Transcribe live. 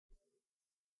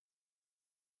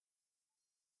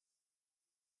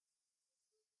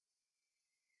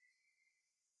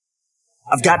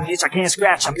I've got an itch I can't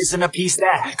scratch, I'm missing a piece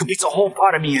that completes a whole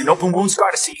part of me, an open wound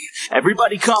scar to see.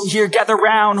 Everybody come here, gather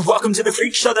round, welcome to the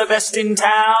freak show, the best in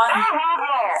town.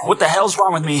 What the hell's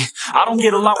wrong with me? I don't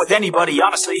get along with anybody,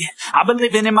 honestly. I've been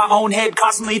living in my own head,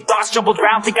 constantly thoughts jumbled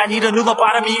around, think I need a new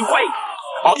lobotomy. Wait,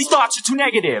 all these thoughts are too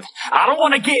negative. I don't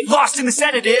want to get lost in the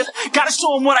sedative. Gotta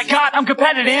show them what I got, I'm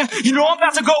competitive. You know I'm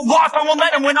about to go off, I won't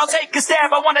let them win. I'll take a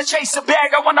stab, I want to chase a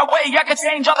bag. I want a way, I can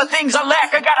change all the things I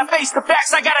lack. I gotta face the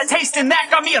facts, I got a taste in that.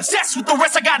 Got me obsessed with the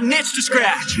rest, I got an itch to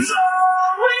scratch.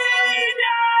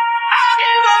 I'll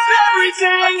give up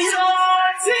everything.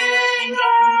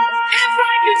 If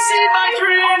I could see my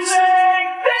dreams,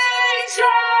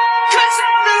 cause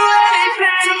I'll do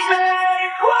anything to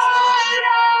make what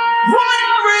a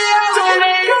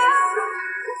reality.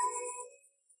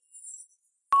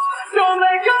 Don't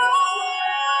let go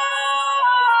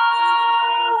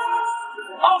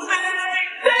of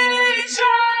things,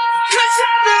 cause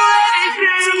I'll do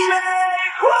anything to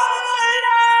make what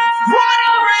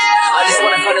a reality. I just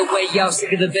wanna find a way out,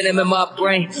 sick of the venom in my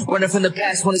brain. Running from the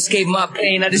past, wanna escape my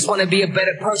pain. I just wanna be a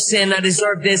better person, I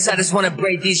deserve this. I just wanna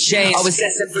break these chains. Always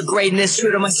asking for greatness,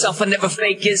 true to myself, I never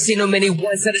fake it. Seen no many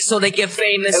ones that are so they get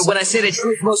famous. And when I say the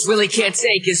truth, most really can't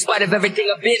take it. In spite of everything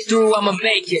I've been through, I'ma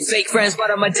make it. Fake friends, part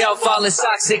of my downfall is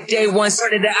toxic. Day one,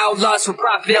 started to outlaws for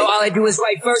profit. Now all I do is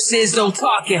write verses, no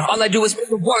talking. All I do is put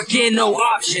the work in, no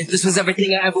option. This was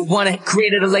everything I ever wanted.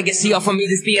 Created a legacy off of me,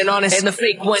 just being honest. And the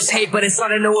fake ones hate, but it's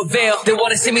not of no avail. They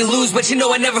wanna see me lose, but you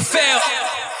know I never fail.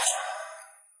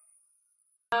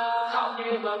 I'll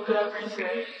give up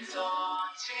everything,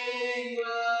 daunting,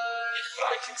 if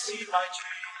I can see my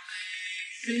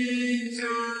dreams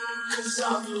through, cause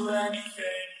I'll do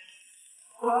anything.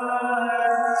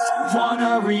 Want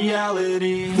a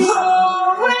reality.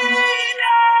 Oh, wait,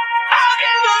 I'll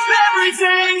give up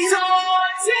everything,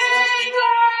 daunting,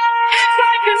 if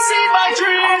I can see my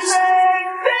dreams.